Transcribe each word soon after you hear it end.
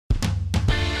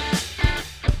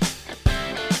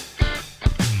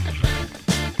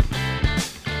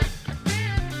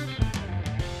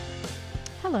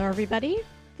everybody.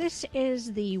 This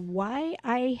is the Why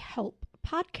I Help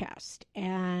podcast,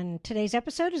 and today's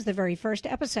episode is the very first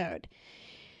episode.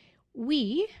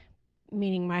 We,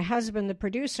 meaning my husband, the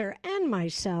producer, and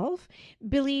myself,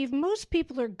 believe most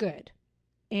people are good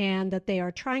and that they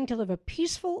are trying to live a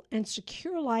peaceful and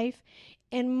secure life,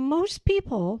 and most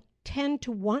people tend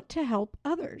to want to help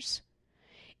others.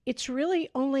 It's really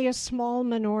only a small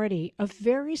minority, a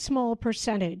very small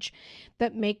percentage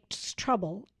that makes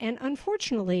trouble. And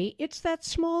unfortunately, it's that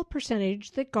small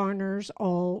percentage that garners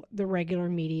all the regular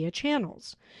media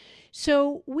channels.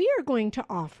 So we are going to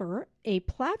offer a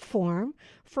platform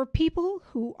for people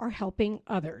who are helping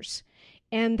others.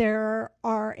 And there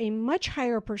are a much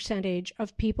higher percentage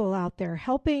of people out there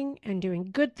helping and doing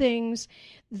good things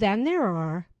than there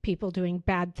are people doing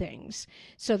bad things.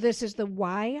 So this is the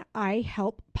Why I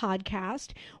Help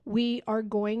podcast. We are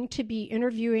going to be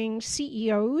interviewing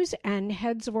CEOs and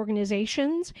heads of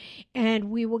organizations,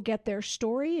 and we will get their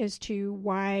story as to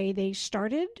why they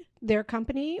started their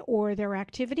company or their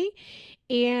activity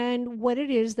and what it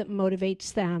is that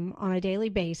motivates them on a daily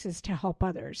basis to help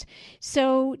others.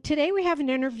 So today we have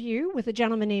an interview with a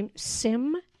gentleman named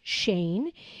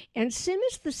Shain, and Sim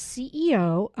is the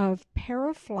CEO of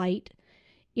Paraflight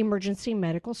Emergency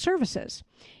Medical Services.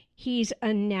 He's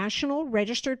a national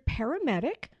registered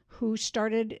paramedic who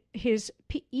started his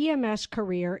EMS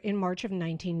career in March of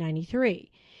 1993.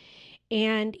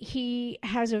 And he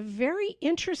has a very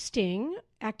interesting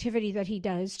activity that he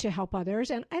does to help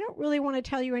others, and I don't really want to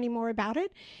tell you any more about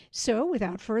it. So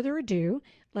without further ado,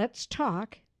 let's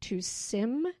talk to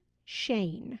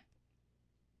Shain.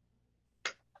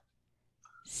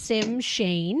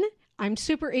 Shain, I'm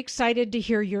super excited to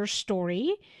hear your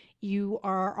story. You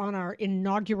are on our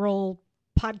inaugural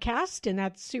podcast, and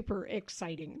that's super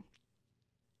exciting.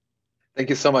 Thank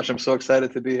you so much. I'm so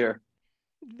excited to be here.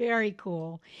 Very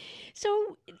cool.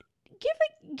 So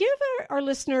give our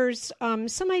listeners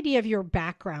some idea of your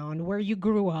background, where you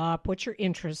grew up, what your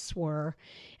interests were,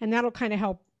 and that'll kind of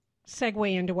help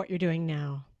segue into what you're doing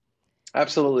now.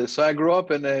 Absolutely. So I grew up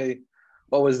in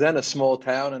what was then a small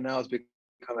town, and now it's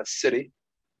become a city.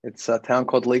 It's a town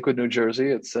called Lakewood, New Jersey.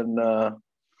 It's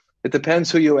it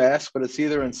depends who you ask, but it's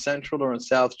either in Central or in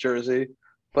South Jersey,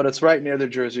 but it's right near the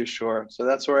Jersey Shore. So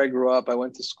that's where I grew up. I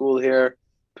went to school here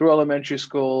through elementary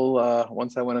school.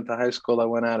 Once I went into high school, I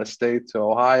went out of state to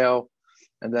Ohio.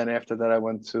 And then after that, I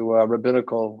went to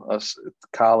Rabbinical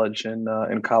College in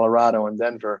Colorado, in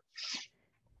Denver.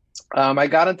 I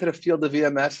got into the field of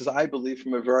EMS, as I believe,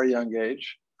 from a very young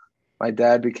age. My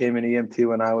dad became an EMT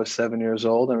when I was 7 years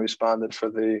old and responded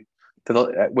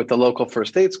with the local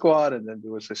first aid squad, and then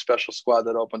there was a special squad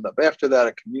that opened up after that,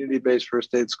 a community-based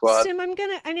first aid squad. Sim, I'm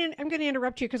gonna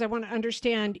interrupt you because I want to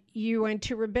understand. You went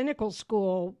to rabbinical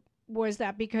school. Was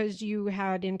that because you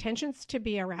had intentions to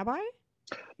be a rabbi?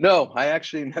 No, I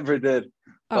actually never did.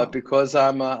 But because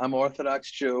I'm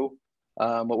Orthodox Jew,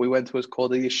 what we went to was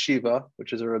called a yeshiva,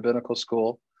 which is a rabbinical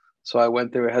school. So I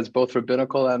went there. It has both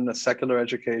rabbinical and a secular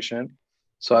education.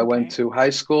 So I went to high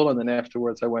school, and then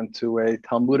afterwards I went to a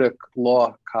Talmudic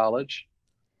Law college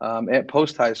at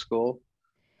post-high school,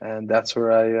 and that's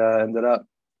where I ended up.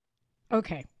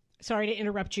 Okay. Sorry to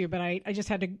interrupt you, but I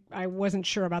just I wasn't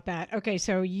sure about that. Okay,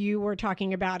 so you were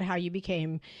talking about how you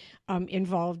became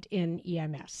involved in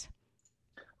EMS.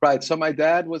 Right. So my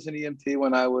dad was an EMT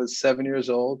when I was 7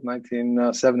 years old,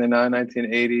 1979,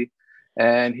 1980,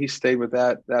 and he stayed with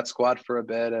that squad for a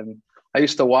bit, and I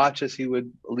used to watch as he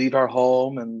would leave our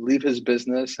home and leave his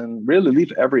business and really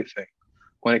leave everything.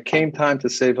 When it came time to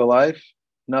save a life,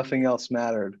 nothing else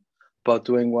mattered but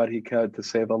doing what he could to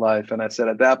save a life. And I said,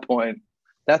 at that point,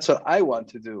 that's what I want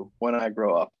to do when I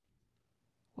grow up.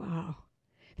 Wow.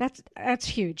 That's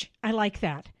huge. I like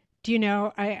that. Do you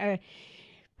know,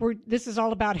 this is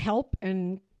all about help,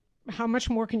 and how much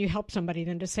more can you help somebody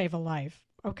than to save a life?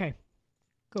 Okay.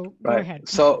 Go ahead.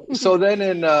 So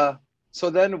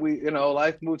then we,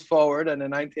 life moved forward. And in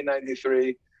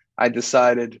 1993, I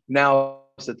decided now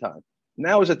is the time.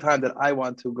 Now is the time that I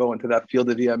want to go into that field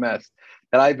of EMS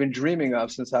that I've been dreaming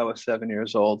of since I was 7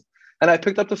 years old. And I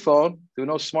picked up the phone. There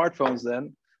were no smartphones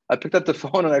then. I picked up the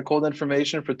phone and I called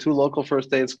information for 2 local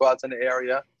first aid squads in the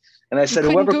area. And I said,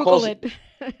 whoever calls it,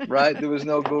 right? There was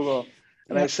no Google.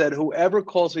 And I said, whoever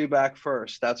calls me back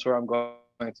first, that's where I'm going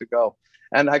to go.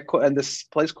 And this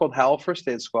place called Howell First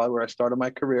Aid Squad, where I started my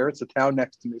career, it's a town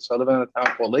next to me. So I live in a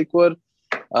town called Lakewood.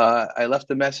 I left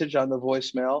a message on the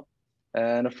voicemail,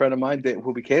 and a friend of mine,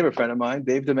 who became a friend of mine,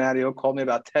 Dave DiMatteo, called me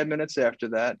about 10 minutes after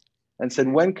that and said,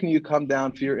 when can you come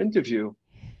down for your interview?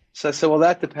 So I said, well,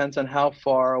 that depends on how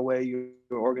far away your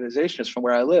organization is from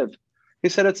where I live. He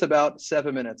said, it's about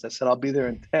 7 minutes. I said, I'll be there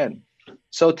in 10.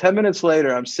 So 10 minutes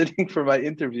later, I'm sitting for my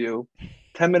interview.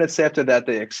 10 minutes after that,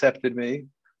 they accepted me.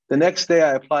 The next day,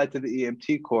 I applied to the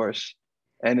EMT course.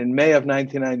 And in May of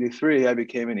 1993, I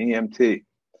became an EMT.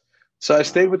 So I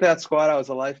stayed with that squad. I was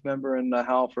a life member in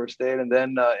Howell First Aid. And then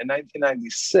in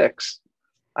 1996,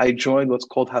 I joined what's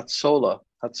called Hatzolah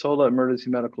Emergency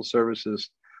Medical Services.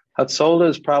 Hatzolah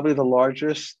is probably the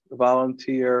largest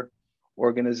volunteer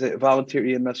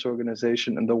EMS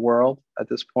organization in the world at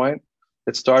this point.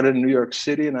 It started in New York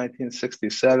City in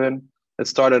 1967. It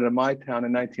started in my town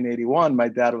in 1981. My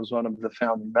dad was one of the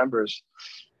founding members.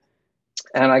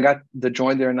 And I got to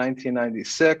join there in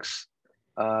 1996.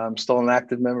 I'm still an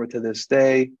active member to this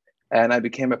day. And I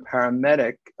became a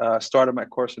paramedic, started my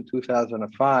course in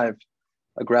 2005.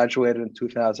 I graduated in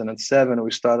 2007. And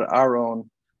we started our own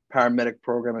paramedic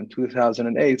program in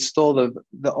 2008, still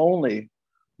the only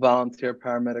volunteer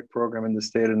paramedic program in the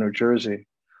state of New Jersey.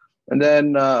 And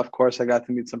then, of course, I got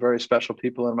to meet some very special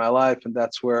people in my life. And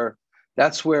that's where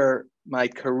my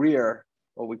career,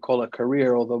 what we call a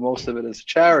career, although most of it is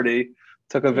charity,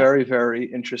 took a very,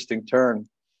 very interesting turn.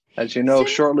 As you know,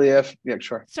 shortly after, yeah,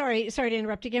 sure. Sorry to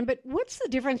interrupt again, but what's the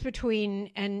difference between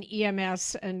an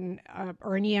EMS and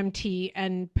or an EMT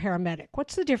and paramedic?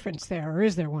 What's the difference there, or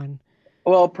is there one?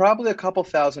 Well, probably a couple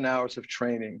thousand hours of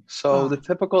training. So the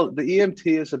EMT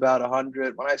is about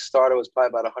 100. When I started, it was probably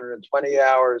about 120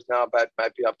 hours. Now it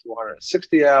might be up to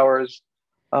 160 hours.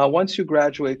 Once you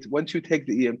graduate, once you take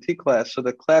the EMT class, so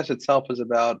the class itself is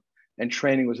about, and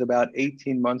training was about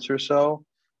 18 months or so.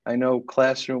 I know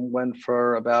classroom went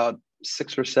for about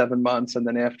 6 or 7 months, and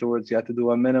then afterwards you had to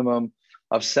do a minimum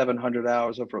of 700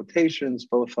 hours of rotations,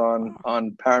 both on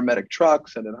paramedic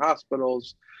trucks and in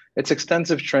hospitals. It's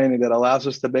extensive training that allows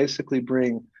us to basically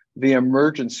bring the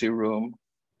emergency room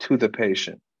to the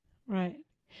patient. Right.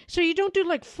 So you don't do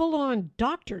like full-on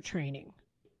doctor training?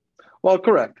 Well,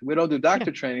 correct. We don't do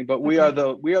doctor training, but we are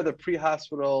the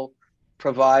pre-hospital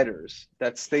providers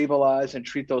that stabilize and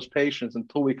treat those patients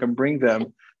until we can bring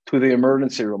them to the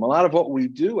emergency room. A lot of what we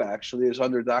do actually is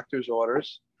under doctor's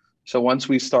orders. So once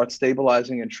we start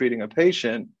stabilizing and treating a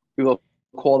patient, we will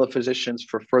call the physicians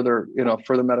for further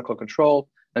medical control,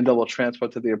 and then we'll transfer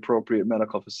to the appropriate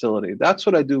medical facility. That's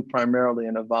what I do primarily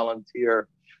in a volunteer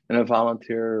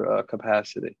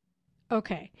capacity.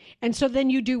 Okay. And so then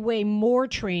you do way more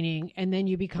training, and then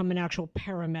you become an actual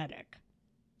paramedic.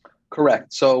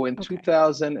 Correct. So in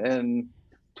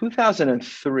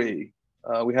 2003,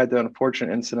 we had the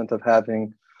unfortunate incident of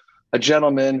having a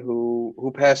gentleman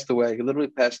who passed away. He literally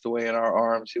passed away in our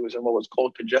arms. He was in what was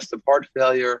called congestive heart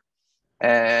failure,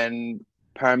 and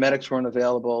paramedics weren't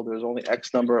available. There was only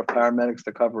X number of paramedics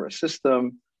to cover a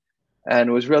system. And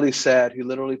it was really sad. He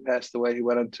literally passed away. He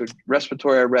went into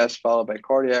respiratory arrest, followed by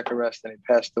cardiac arrest, and he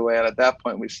passed away. And at that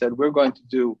point, we said, we're going to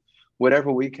do whatever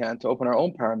we can to open our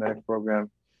own paramedic program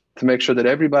to make sure that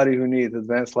everybody who needs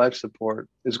advanced life support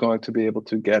is going to be able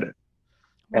to get it.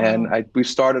 Wow. And we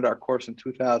started our course in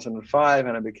 2005,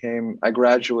 and I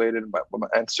graduated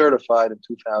and certified in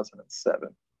 2007.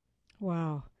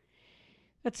 Wow.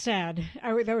 That's sad.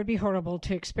 That would be horrible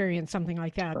to experience something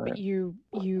like that, right. But you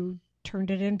turned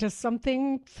it into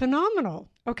something phenomenal.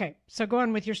 Okay, so go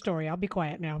on with your story. I'll be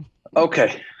quiet now.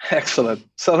 Okay, excellent.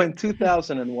 So in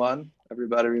 2001,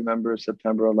 everybody remembers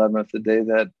September 11th,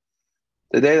 the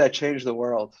day that changed the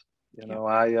world. You know,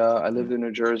 I lived in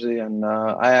New Jersey, and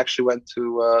I actually went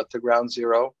to Ground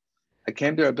Zero. I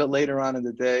came there a bit later on in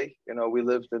the day. You know, we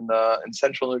lived in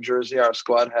central New Jersey. Our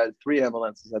squad had 3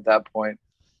 ambulances at that point.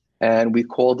 And we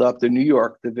called up the New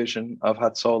York division of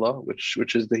Hatzolah,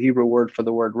 which is the Hebrew word for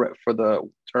the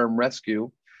term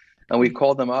rescue. And we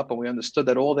called them up, and we understood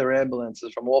that all their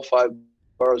ambulances from all 5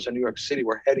 boroughs in New York City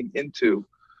were heading to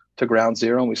Ground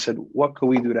Zero. And we said, what can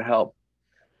we do to help?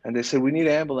 And they said, we need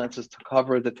ambulances to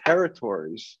cover the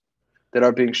territories that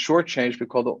are being shortchanged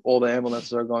because all the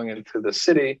ambulances are going into the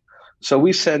city. So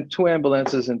we sent 2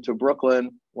 ambulances into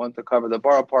Brooklyn, one to cover the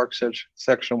Borough Park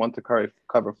section, one to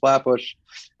cover Flatbush.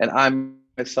 And I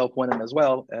myself went in as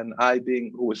well. And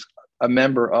who was a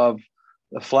member of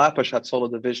the Flatbush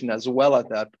Hatzolah division as well at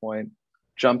that point,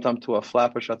 jumped onto a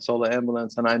Flatbush Hatzolah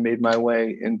ambulance, and I made my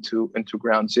way into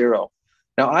Ground Zero.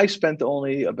 Now, I spent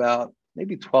only about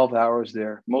maybe 12 hours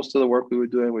there. Most of the work we were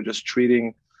doing was just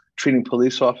treating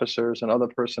police officers and other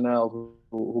personnel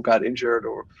who got injured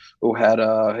or who had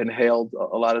inhaled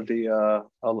a lot of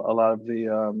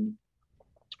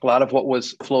what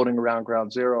was floating around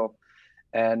Ground Zero,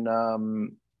 and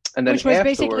then which was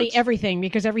basically everything,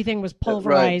 because everything was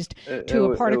pulverized to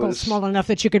a particle small enough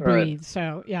that you could breathe.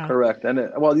 So yeah, correct. And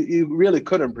you really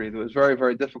couldn't breathe. It was very,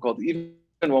 very difficult. Even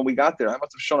when we got there, I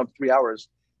must have shown up 3 hours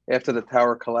after the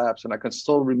tower collapsed. And I can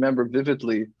still remember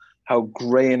vividly how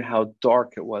gray and how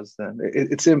dark it was then.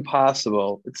 It's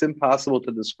impossible. It's impossible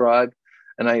to describe.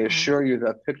 And I assure you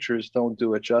that pictures don't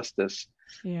do it justice.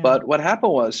 Yeah. But what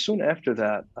happened was, soon after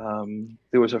that,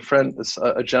 there was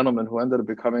a gentleman who ended up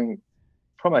becoming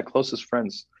one of my closest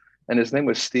friends. And his name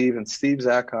was Steve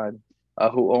ZAKA,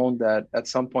 who owned at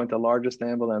some point the largest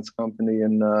ambulance company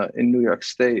in New York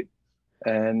State.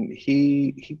 And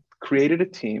he created a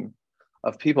team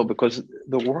of people because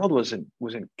the world was in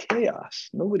chaos.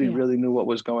 Nobody really knew what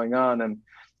was going on,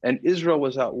 and Israel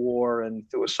was at war, and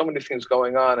there was so many things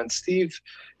going on. And Steve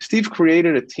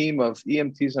created a team of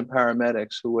EMTs and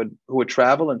paramedics who would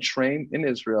travel and train in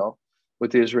Israel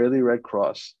with the Israeli Red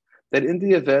Cross. That in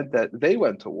the event that they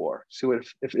went to war,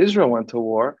 if Israel went to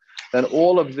war, then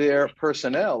all of their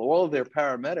personnel, all of their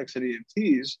paramedics and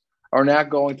EMTs are now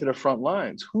going to the front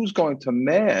lines. Who's going to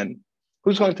man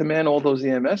all those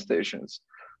EMS stations?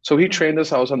 So he trained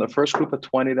us. I was on the first group of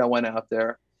 20 that went out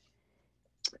there.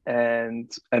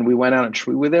 And we went out and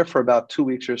we were there for about 2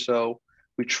 weeks or so.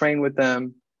 We trained with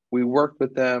them. We worked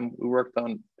with them. We worked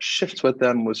on shifts with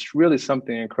them. It was really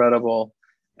something incredible.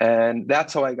 And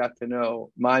that's how I got to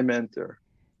know my mentor,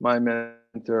 my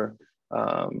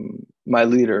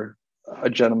leader, a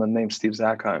gentleman named Steve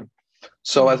ZAKA.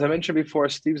 So as I mentioned before,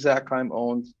 Steve ZAKA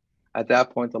owned, at that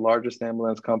point, the largest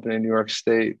ambulance company in New York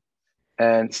State.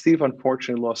 And Steve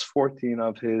unfortunately lost 14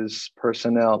 of his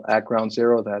personnel at Ground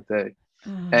Zero that day.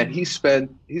 And he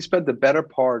spent the better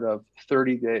part of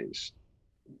 30 days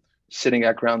sitting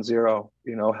at Ground Zero,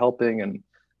 helping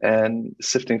and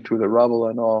sifting through the rubble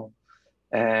and all.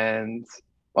 And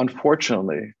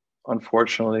unfortunately,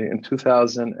 in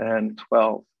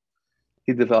 2012,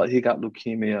 he got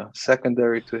leukemia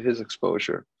secondary to his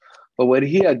exposure. But what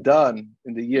he had done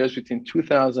in the years between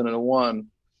 2001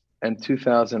 and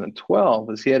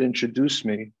 2012 is he had introduced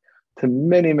me to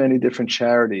many, many different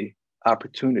charity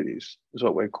opportunities, is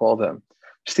what we call them.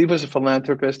 Steve was a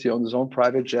philanthropist. He owned his own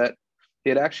private jet. He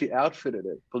had actually outfitted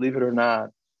it, believe it or not,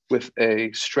 with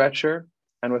a stretcher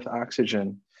and with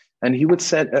oxygen. And he would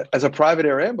send as a private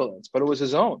air ambulance, but it was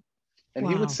his own. And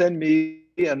he would send me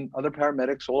and other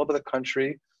paramedics all over the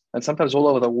country and sometimes all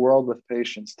over the world with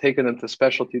patients, taking them to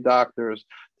specialty doctors,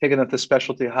 taking them to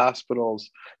specialty hospitals,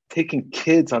 taking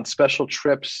kids on special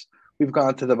trips. We've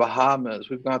gone to the Bahamas.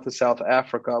 We've gone to South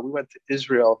Africa. We went to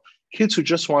Israel. Kids who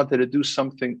just wanted to do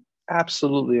something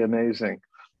absolutely amazing.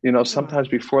 Sometimes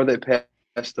before they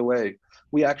passed away.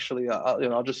 We actually,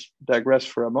 I'll just digress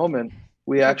for a moment.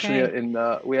 We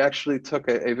actually took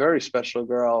a very special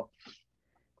girl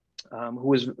who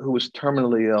was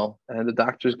terminally ill, and the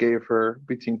doctors gave her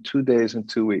between 2 days and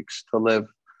 2 weeks to live.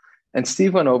 And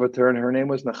Steve went over to her, and her name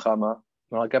was Nechama.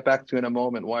 And I'll get back to in a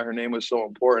moment why her name was so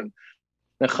important.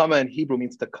 Nechama in Hebrew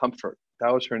means to comfort.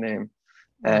 That was her name.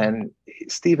 And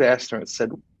Steve asked her and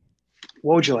said,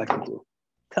 "What would you like to do?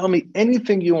 Tell me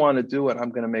anything you want to do, and I'm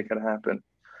going to make it happen."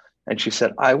 And she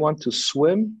said, "I want to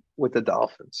swim with the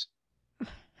dolphins."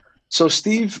 So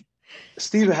Steve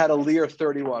had a Lear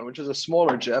 31, which is a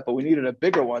smaller jet, but we needed a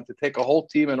bigger one to take a whole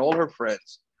team and all her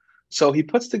friends. So he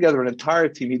puts together an entire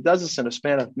team. He does this in a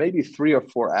span of maybe 3 or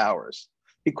 4 hours.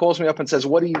 He calls me up and says,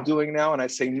 "What are you doing now?" And I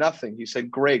say, "Nothing." He said,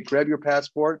 "Great, grab your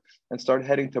passport and start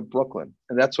heading to Brooklyn."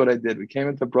 And that's what I did. We came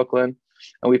into Brooklyn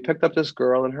and we picked up this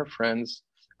girl and her friends,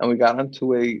 and we got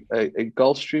onto a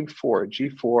Gulfstream 4, a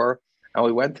G4, and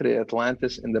we went to the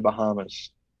Atlantis in the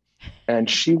Bahamas. And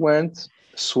she went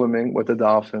swimming with the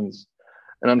dolphins.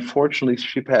 And unfortunately,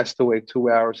 she passed away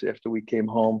 2 hours after we came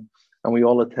home, and we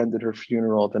all attended her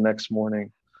funeral the next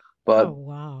morning. But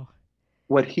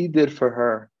what he did for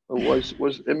her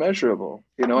was immeasurable,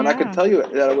 and I can tell you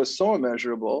that it was so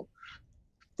immeasurable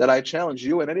that I challenge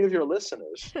you and any of your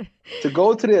listeners to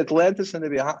go to the Atlantis and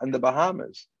the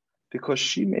Bahamas, because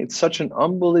she made such an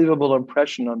unbelievable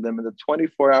impression on them in the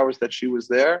 24 hours that she was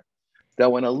there,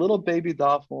 that when a little baby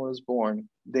dolphin was born,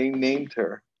 they named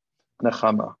her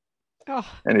Nechama.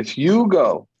 And if you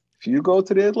go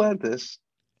to the Atlantis,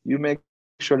 you make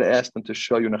sure to ask them to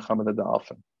show you Nechama the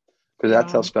dolphin, because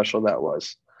that's how special that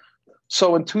was.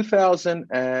 So in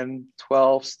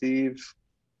 2012, Steve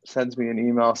sends me an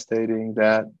email stating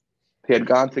that he had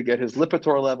gone to get his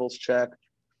Lipitor levels checked,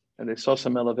 and they saw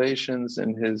some elevations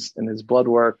in his blood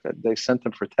work. They sent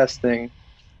him for testing,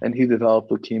 and he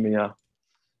developed leukemia.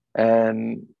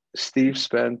 And Steve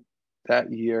spent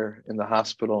that year in the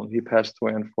hospital, and he passed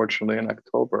away, unfortunately, in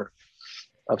October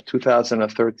of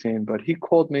 2013. But he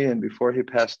called me in before he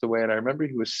passed away, and I remember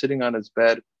he was sitting on his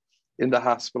bed in the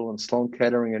hospital in Sloan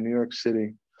Kettering in New York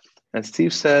City. And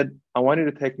Steve said, "I want you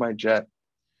to take my jet,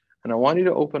 and I want you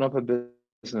to open up a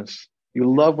business.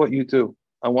 You love what you do.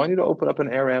 I want you to open up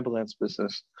an air ambulance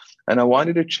business, and I want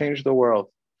you to change the world.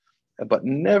 But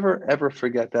never, ever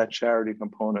forget that charity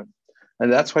component.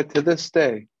 And that's why to this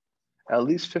day, at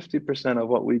least 50% of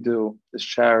what we do is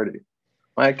charity.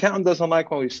 My accountant doesn't like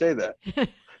when we say that.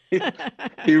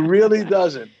 He really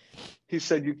doesn't. He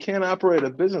said, you can't operate a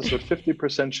business with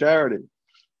 50% charity.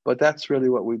 But that's really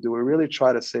what we do. We really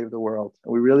try to save the world.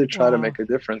 And we really try to make a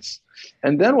difference.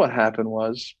 And then what happened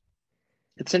was,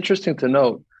 it's interesting to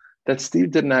note that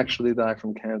Steve didn't actually die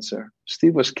from cancer.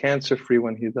 Steve was cancer-free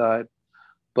when he died.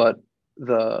 But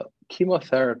the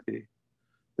chemotherapy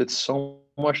did so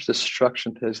much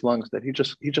destruction to his lungs that he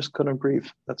just couldn't breathe.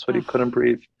 That's what he couldn't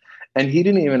breathe. And he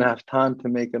didn't even have time to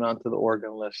make it onto the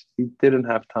organ list. He didn't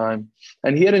have time.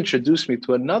 And he had introduced me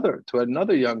to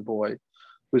another young boy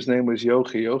whose name was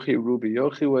Yochi Ruby.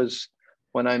 Yochi was,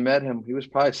 when I met him, he was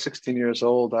probably 16 years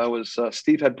old.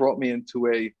 Steve had brought me into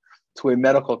a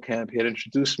medical camp. He had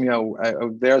introduced me. I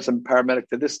was there as a paramedic.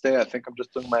 To this day, I think I'm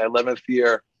just doing my 11th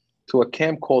year, to a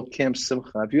camp called Camp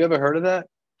Simcha. Have you ever heard of that?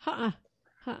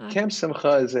 Camp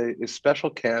Simcha is a special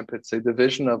camp. It's a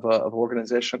division of an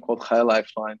organization called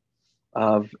Lifeline.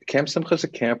 Camp Simcha is a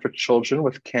camp for children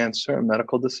with cancer and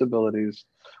medical disabilities,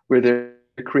 where they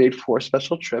create 4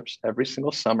 special trips every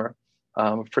single summer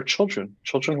for children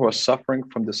who are suffering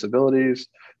from disabilities,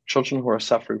 children who are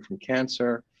suffering from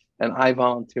cancer. And I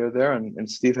volunteer there, and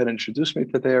Steve had introduced me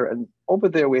to there. And over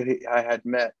there, I had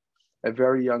met a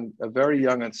very young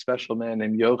and special man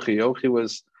named Yochi. Yochi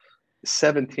was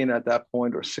 17 at that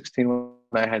point, or 16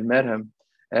 when I had met him.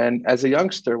 And as a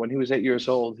youngster, when he was 8 years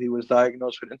old, he was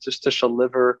diagnosed with interstitial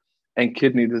liver and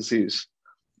kidney disease.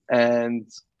 And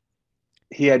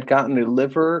he had gotten a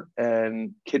liver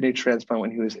and kidney transplant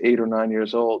when he was 8 or 9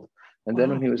 years old. And then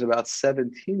when he was about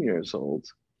 17 years old,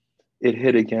 it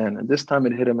hit again. And this time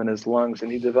it hit him in his lungs,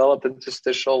 and he developed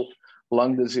interstitial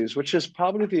lung disease, which is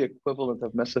probably the equivalent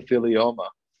of mesothelioma,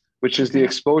 which is the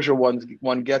exposure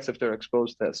one gets if they're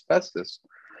exposed to asbestos.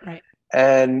 Right.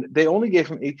 And they only gave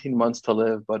him 18 months to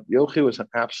live, but Yochi was an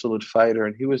absolute fighter,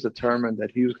 and he was determined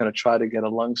that he was going to try to get a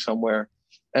lung somewhere.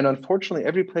 And unfortunately,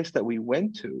 every place that we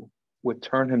went to would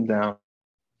turn him down.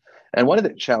 And one of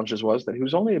the challenges was that he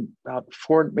was only about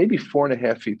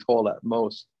 4.5 feet tall at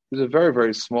most. He was a very,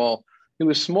 very small. He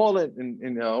was small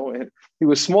he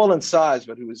was small in size,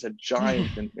 but he was a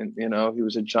giant, he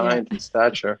was a giant in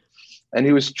stature. And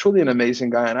he was truly an amazing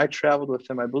guy. And I traveled with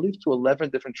him, I believe, to 11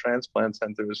 different transplant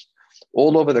centers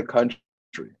all over the country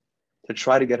to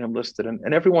try to get him listed.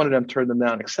 And every one of them turned them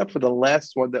down, except for the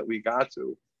last one that we got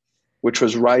to, which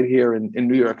was right here in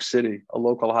New York City, a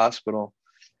local hospital.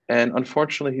 And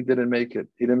unfortunately, he didn't make it.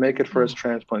 He didn't make it for his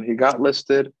transplant. He got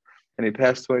listed, and he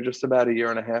passed away just about 1.5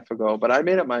 years ago. But I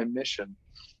made it my mission,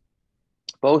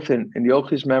 both in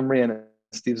Yochi's memory and in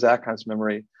Steve ZAKA's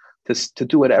memory, to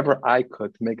do whatever I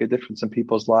could to make a difference in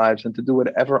people's lives, and to do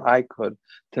whatever I could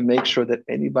to make sure that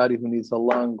anybody who needs a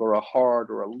lung or a heart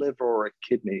or a liver or a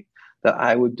kidney, that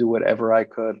I would do whatever I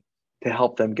could to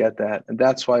help them get that. And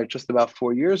that's why just about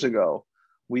 4 years ago,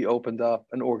 we opened up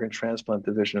an organ transplant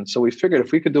division. So we figured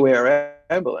if we could do air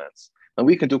ambulance and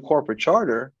we can do corporate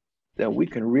charter, then we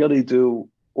can really do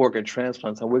organ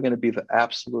transplants, and we're going to be the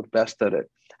absolute best at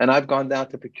it. And I've gone down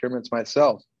to procurements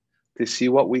myself to see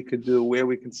what we could do, where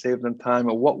we can save them time,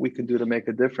 or what we can do to make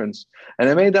a difference. And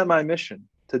I made that my mission,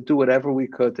 to do whatever we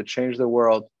could to change the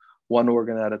world one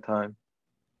organ at a time.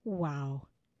 Wow.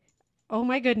 Oh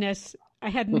my goodness. I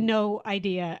had no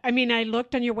idea. I mean, I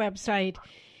looked on your website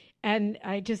and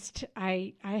I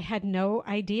had no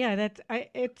idea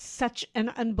it's such an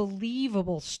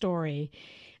unbelievable story.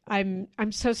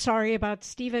 I'm so sorry about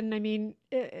Stephen. I mean,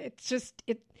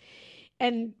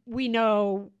 and we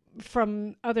know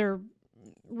from other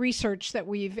research that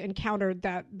we've encountered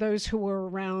that those who were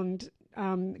around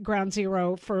ground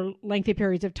zero for lengthy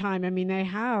periods of time, I mean, they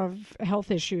have health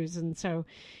issues. And so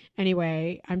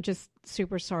anyway, I'm just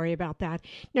super sorry about that.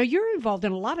 Now, you're involved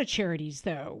in a lot of charities,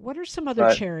 though. What are some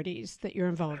other charities that you're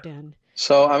involved in?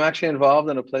 So I'm actually involved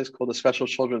in a place called the Special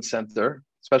Children's Center.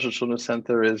 Special Children's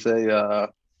Center is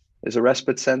a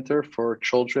respite center for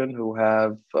children who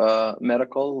have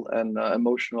medical and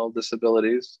emotional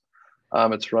disabilities.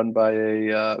 It's run by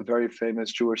a very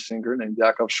famous Jewish singer named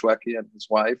Yaakov Shweki and his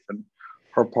wife and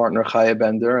her partner Chaya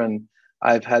Bender. And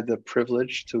I've had the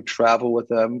privilege to travel with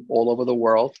them all over the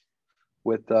world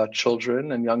with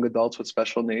children and young adults with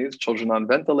special needs, children on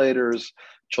ventilators,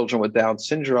 children with Down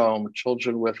syndrome,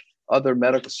 children with other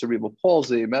medical cerebral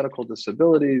palsy, medical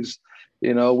disabilities.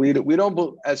 We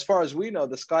don't, as far as we know,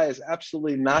 the sky is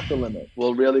absolutely not the limit.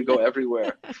 We'll really go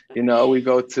everywhere. We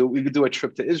could do a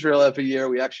trip to Israel every year.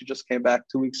 We actually just came back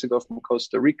 2 weeks ago from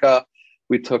Costa Rica.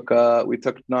 we took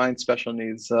 9 special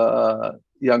needs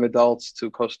young adults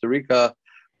to Costa Rica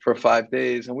for 5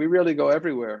 days, and we really go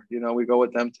everywhere. We go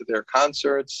with them to their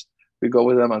concerts, we go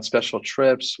with them on special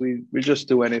trips. We just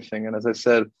do anything. And as I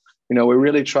said, we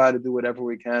really try to do whatever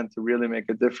we can to really make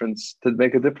a difference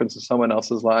in someone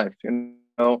else's life.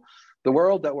 The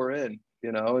world that we're in,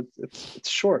 it's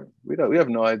short. We have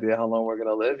no idea how long we're going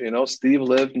to live. Steve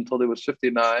lived until he was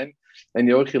 59, and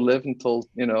Yochi lived until,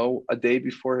 a day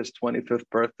before his 25th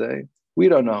birthday. We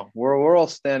don't know. We're all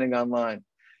standing on line,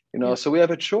 so we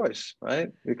have a choice, right?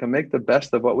 We can make the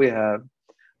best of what we have,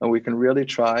 and we can really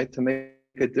try to make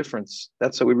a difference.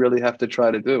 That's what we really have to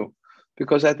try to do,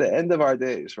 because at the end of our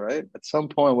days, right, at some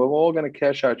point, we're all going to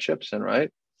cash our chips in,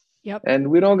 right? Yep. And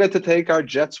we don't get to take our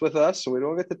jets with us, so we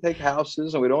don't get to take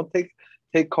houses, and we don't take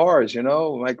cars.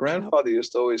 My grandfather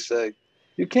used to always say,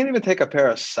 you can't even take a pair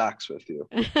of socks with you.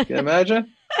 Can you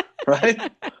imagine? Right?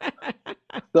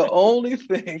 The only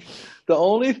thing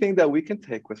that we can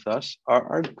take with us are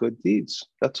our good deeds.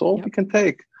 That's all we can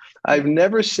take. I've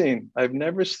never seen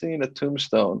a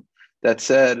tombstone that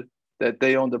said that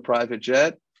they owned a private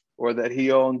jet or that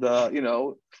he owned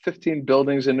 15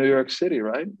 buildings in New York City,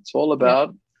 right? It's all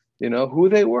about who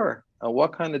they were and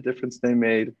what kind of difference they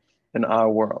made in our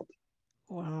world.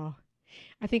 Wow.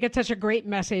 I think it's such a great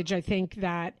message. I think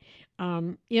that,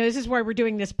 this is why we're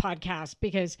doing this podcast,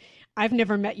 because I've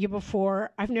never met you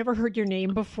before. I've never heard your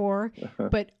name before,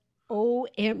 but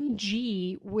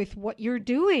OMG with what you're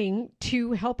doing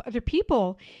to help other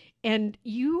people. And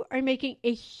you are making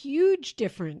a huge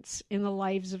difference in the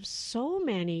lives of so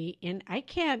many. And I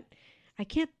can't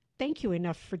thank you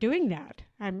enough for doing that.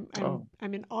 I'm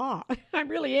in awe. I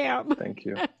really am. Thank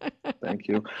you.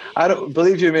 I don't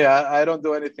believe you me. I don't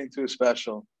do anything too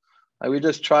special. We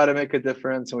just try to make a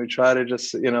difference, and we try to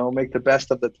just make the best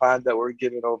of the time that we're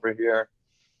given over here.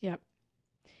 Yep.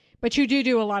 But you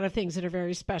do a lot of things that are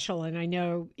very special, and I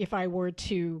know if I were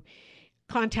to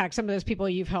contact some of those people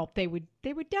you've helped, they would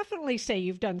definitely say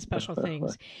you've done special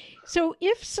things. So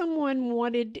if someone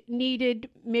needed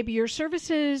maybe your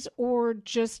services or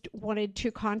just wanted to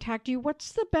contact you,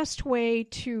 what's the best way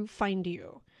to find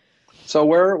you? So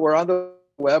we're on the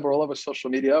web. We're all over social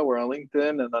media. We're on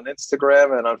LinkedIn and on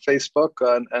Instagram and on Facebook,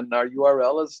 and our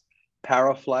URL is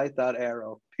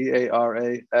paraflight.aero,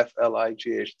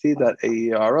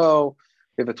 paraflight.aero.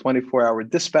 We have a 24-hour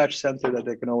dispatch center that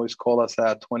they can always call us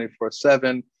at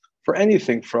 24/7 for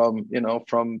anything from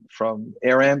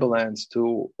air ambulance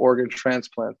to organ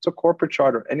transplant to corporate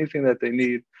charter, anything that they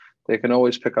need. They can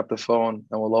always pick up the phone,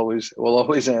 and we'll always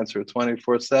answer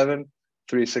 24/7,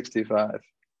 365.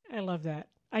 I love that.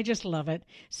 I just love it.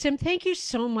 Sim, thank you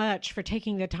so much for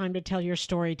taking the time to tell your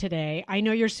story today. I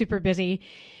know you're super busy,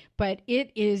 but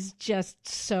it is just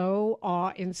so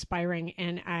awe-inspiring,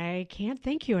 and I can't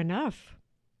thank you enough.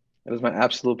 It was my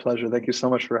absolute pleasure. Thank you so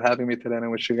much for having me today, and I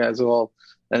wish you guys all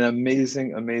an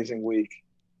amazing, amazing week.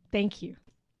 Thank you.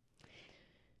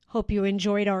 Hope you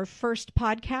enjoyed our first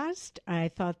podcast. I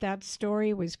thought that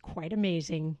story was quite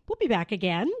amazing. We'll be back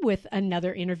again with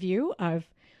another interview of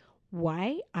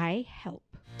Why I Help.